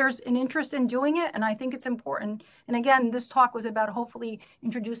 If there's an interest in doing it, and I think it's important, and again, this talk was about hopefully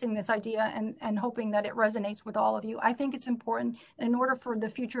introducing this idea and hoping that it resonates with all of you. I think it's important. In order for the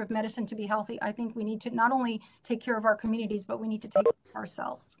future of medicine to be healthy, I think we need to not only take care of our communities, but we need to take care of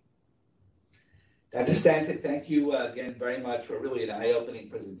ourselves. Dr. Stancic, thank you again very much for really an eye-opening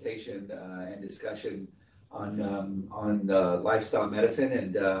presentation and discussion on lifestyle medicine,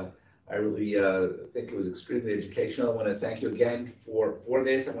 and I really think it was extremely educational. I want to thank you again for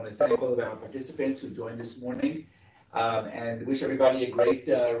this. I want to thank all of our participants who joined this morning, and wish everybody a great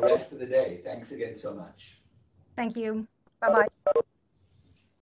rest of the day. Thanks again so much. Thank you. Bye-bye.